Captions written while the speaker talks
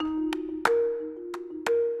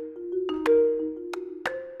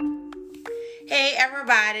Hey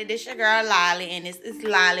everybody, this your girl Lolly, and this is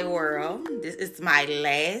Lolly World. This is my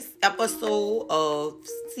last episode of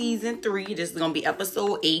season 3. This is gonna be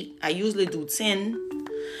episode 8. I usually do 10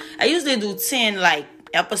 like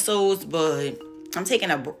episodes, but I'm taking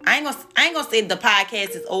I ain't gonna say the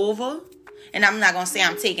podcast is over, and I'm not gonna say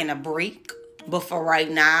I'm taking a break. But for right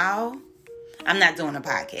now, I'm not doing a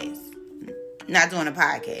podcast.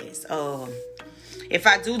 If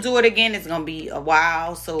I do it again, it's going to be a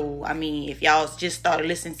while. So, I mean, if y'all just started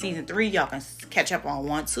listening to season 3, y'all can catch up on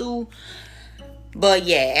 1, 2. But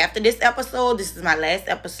yeah, after this episode, this is my last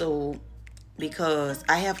episode because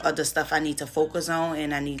I have other stuff I need to focus on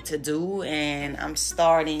and I need to do. And I'm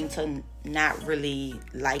starting to not really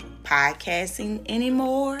like podcasting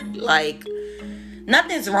anymore. Like,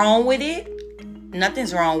 nothing's wrong with it.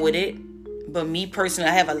 But me personally,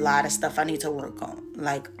 I have a lot of stuff I need to work on.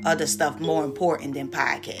 Like other stuff more important than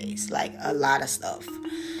podcasts. Like a lot of stuff.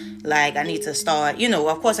 Like I need to start,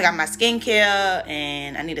 of course I got my skincare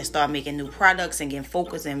and I need to start making new products and getting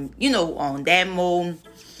focused and, on that mode.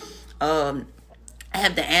 I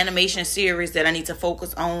have the animation series that I need to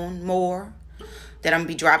focus on more. That I'm going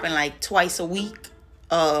to be dropping like twice a week.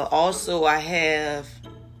 Also, I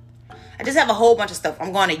just have a whole bunch of stuff.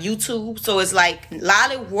 I'm going to YouTube. So it's like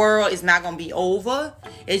Lolly World is not going to be over.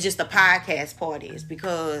 It's just the podcast part is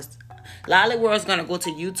because Lolly World is going to go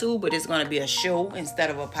to YouTube, but it's going to be a show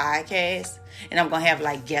instead of a podcast. And I'm going to have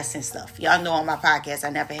like guests and stuff. Y'all know on my podcast,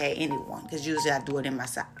 I never had anyone because usually I do it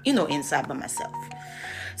inside by myself.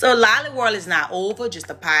 So Lolly World is not over, just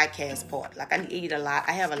the podcast part. Like I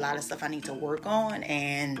have a lot of stuff I need to work on,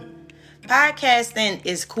 and podcasting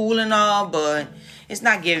is cool and all, but it's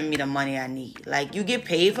not giving me the money I need. Like, you get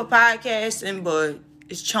paid for podcasting, but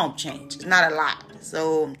it's chump change. It's not a lot.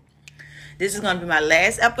 So, this is going to be my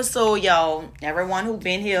last episode, y'all. Everyone who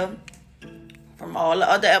been here from all the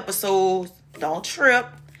other episodes, don't trip.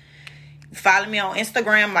 Follow me on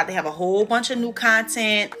Instagram. I'm about to have a whole bunch of new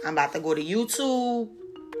content. I'm about to go to YouTube.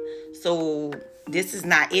 So, this is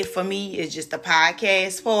not it for me. It's just the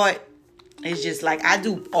podcast part. It's just like I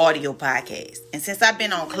do audio podcasts. And since I've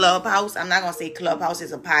been on Clubhouse, I'm not going to say Clubhouse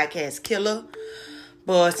is a podcast killer.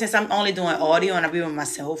 But since I'm only doing audio and I be with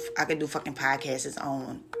myself, I could do fucking podcasts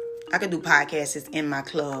I could do podcasts in my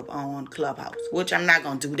club on Clubhouse. Which I'm not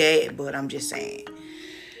going to do that, but I'm just saying.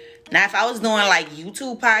 Now, if I was doing like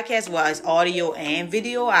YouTube podcasts where it's audio and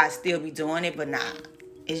video, I'd still be doing it. But nah,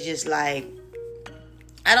 it's just like,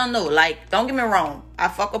 I don't know, like, don't get me wrong. I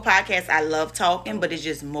fuck with podcasts. I love talking, but it's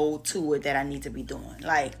just more to it that I need to be doing.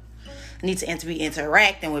 Like, I need to be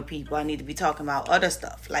interacting with people. I need to be talking about other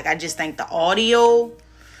stuff. Like, I just think the audio,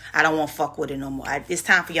 I don't want to fuck with it no more. It's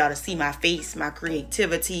time for y'all to see my face, my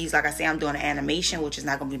creativities. Like I say, I'm doing an animation, which is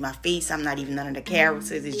not going to be my face. I'm not even none of the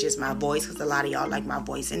characters. It's just my voice, because a lot of y'all like my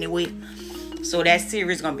voice anyway. So that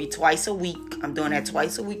series is going to be twice a week. I'm doing that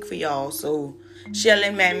twice a week for y'all. So,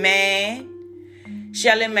 Shelly, my man,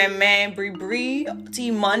 Bree,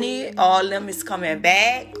 T-Money, all them is coming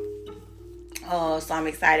back. So I'm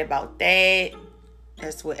excited about that.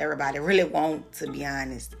 That's what everybody really wants, to be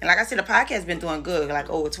honest. And like I said, the podcast been doing good. Like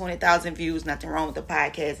over 20,000 views. Nothing wrong with the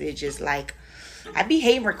podcast. It's just like, I be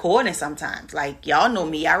hating recording sometimes. Like, y'all know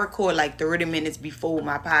me. I record like 30 minutes before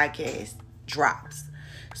my podcast drops.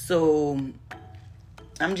 So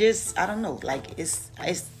I don't know. Like,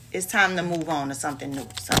 it's time to move on to something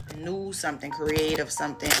new, something creative,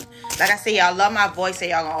 something. Like I say, y'all love my voice, so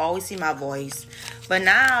y'all gonna always see my voice. But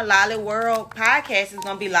now, Lolly World podcast is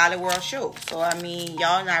gonna be Lolly World show. So I mean,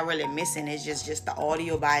 y'all not really missing. It's just the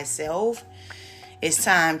audio by itself. It's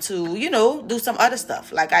time to, do some other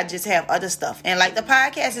stuff. Like I just have other stuff. And like the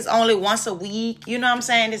podcast is only once a week. You know what I'm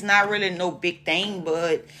saying? It's not really no big thing.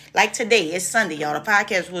 But like today, it's Sunday, y'all. The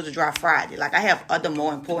podcast was to drop Friday. Like I have other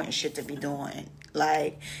more important shit to be doing.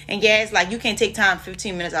 Like, and yeah, it's like you can't take time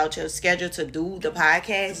 15 minutes out your schedule to do the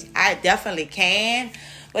podcast. I definitely can.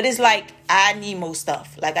 But it's like I need more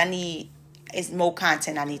stuff. Like it's more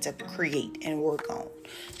content I need to create and work on.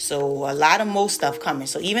 So a lot of more stuff coming.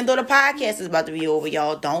 So even though the podcast is about to be over,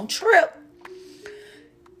 y'all, don't trip.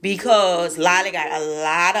 Because Lolly got a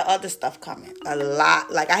lot of other stuff coming. A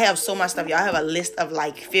lot. Like I have so much stuff. Y'all have a list of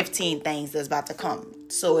like 15 things that's about to come.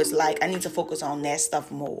 So it's like I need to focus on that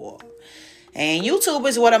stuff more. And YouTube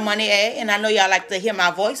is where the money at. And I know y'all like to hear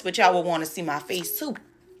my voice, but y'all will want to see my face too.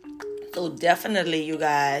 So definitely, you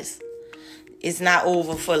guys, it's not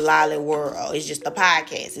over for Lolly World. It's just the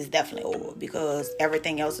podcast is definitely over because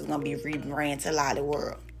everything else is going to be rebranded to Lolly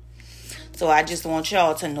World. So I just want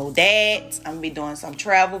y'all to know that. I'm going to be doing some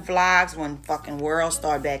travel vlogs when fucking world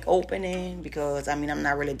start back opening. Because, I'm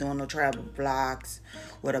not really doing no travel vlogs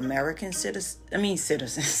with American cities.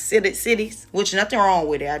 Cities. Which nothing wrong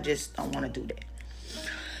with it. I just don't want to do that.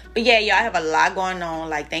 But yeah, y'all have a lot going on.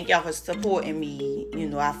 Like, thank y'all for supporting me.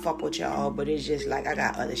 I fuck with y'all. But it's just like, I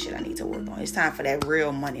got other shit I need to work on. It's time for that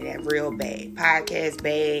real money, that real bag. Podcast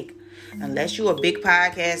bag. Unless you a big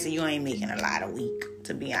podcaster, you ain't making a lot a week,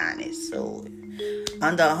 to be honest. So,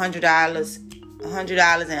 under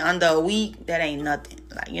 $100 and under a week, that ain't nothing.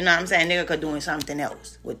 Like, you know what I'm saying? Nigga could doing something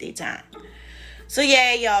else with their time. So,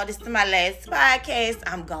 yeah, y'all, this is my last podcast.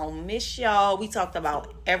 I'm going to miss y'all. We talked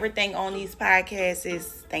about everything on these podcasts.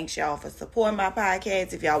 Thanks, y'all, for supporting my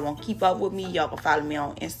podcast. If y'all want to keep up with me, y'all can follow me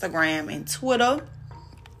on Instagram and Twitter.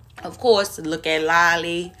 Of course, look at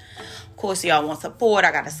Lolly. Of course, y'all want support.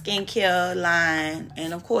 I got a skincare line.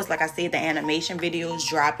 And, of course, like I said, the animation videos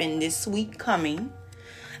dropping this week coming.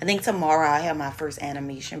 I think tomorrow I'll have my first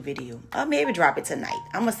animation video. Or maybe drop it tonight.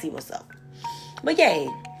 I'm going to see what's up. But, yeah.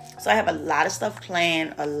 So I have a lot of stuff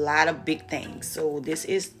planned, a lot of big things. So this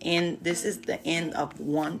is the end of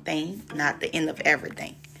one thing, not the end of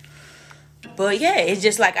everything. But yeah, it's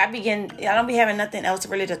just like I don't be having nothing else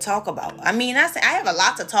really to talk about. I have a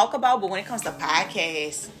lot to talk about, but when it comes to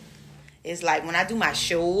podcasts, it's like when I do my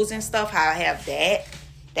shows and stuff, how I have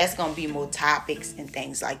that's going to be more topics and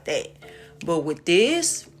things like that. But with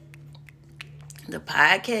this, the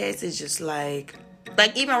podcast is just like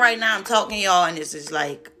even right now I'm talking to y'all and this is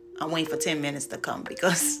like, I'm waiting for 10 minutes to come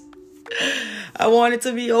because I want it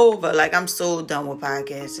to be over. Like, I'm so done with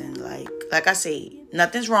podcasting. Like I say,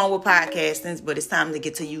 nothing's wrong with podcasting, but it's time to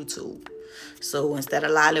get to YouTube. So instead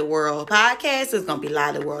of Lolly World Podcast, it's going to be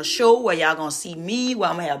Lolly World Show where y'all going to see me,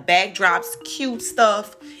 where I'm going to have backdrops, cute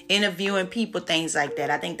stuff, interviewing people, things like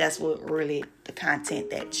that. I think that's what really the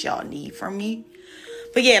content that y'all need from me.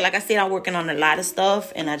 But yeah, like I said, I'm working on a lot of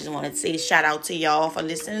stuff. And I just want to say shout out to y'all for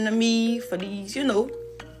listening to me, for these,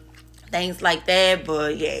 things like that.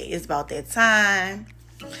 But yeah, it's about that time.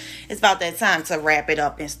 It's about that time to wrap it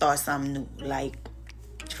up and start something new. Like,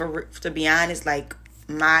 to be honest, like,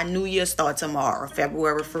 my new year start tomorrow,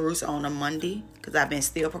 February 1st on a Monday. Because I've been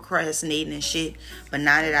still procrastinating and shit. But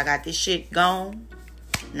now that I got this shit gone,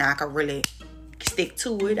 now I can really stick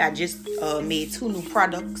to it. I just made 2 new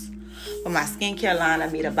products for my skincare line. I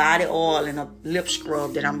made a body oil and a lip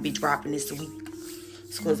scrub that I'm going to be dropping this week.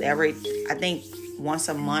 Because I think once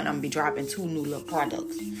a month, I'm going to be dropping 2 new little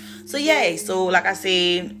products. So, yeah. So, like I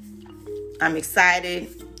said, I'm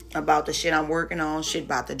excited about the shit I'm working on. Shit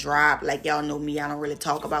about to drop. Like, y'all know me. I don't really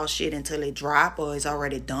talk about shit until it drop or it's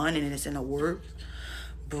already done and it's in the works.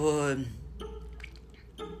 But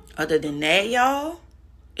other than that, y'all,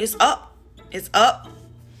 it's up. It's up.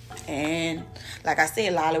 And like I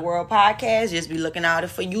said, Lolly World Podcast, just be looking out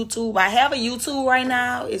for YouTube. I have a YouTube right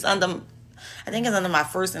now. I think it's under my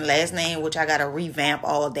first and last name, which I got to revamp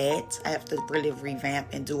all that. I have to really revamp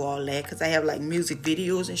and do all that because I have like music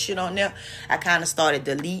videos and shit on there. I kind of started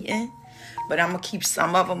deleting, but I'm going to keep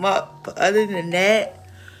some of them up. But other than that,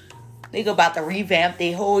 nigga about to revamp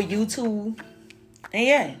their whole YouTube. And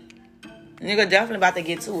yeah, nigga definitely about to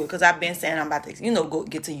get to it because I've been saying I'm about to, go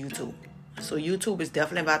get to YouTube. So YouTube is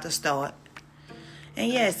definitely about to start.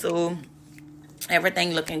 And yeah, so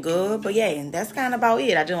everything looking good. But yeah, and that's kind of about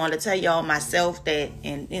it. I just want to tell y'all myself that,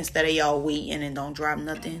 and instead of y'all waiting and don't drop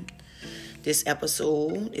nothing, this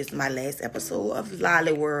episode is my last episode of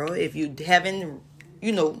Lolly World. If you haven't,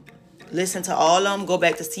 listened to all of them, go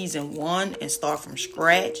back to season 1 and start from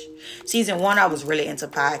scratch. Season 1, I was really into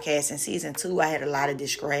podcasting. Season 2, I had a lot of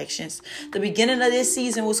distractions. The beginning of this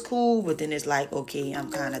season was cool, but then it's like, okay,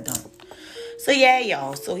 I'm kind of done. So yeah,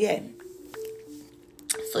 y'all. So yeah,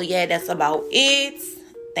 that's about it.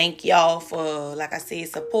 Thank y'all for, like I said,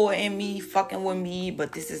 supporting me, fucking with me.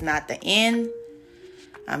 But this is not the end.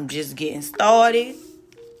 I'm just getting started.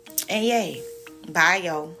 And yeah, bye,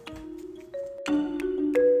 y'all.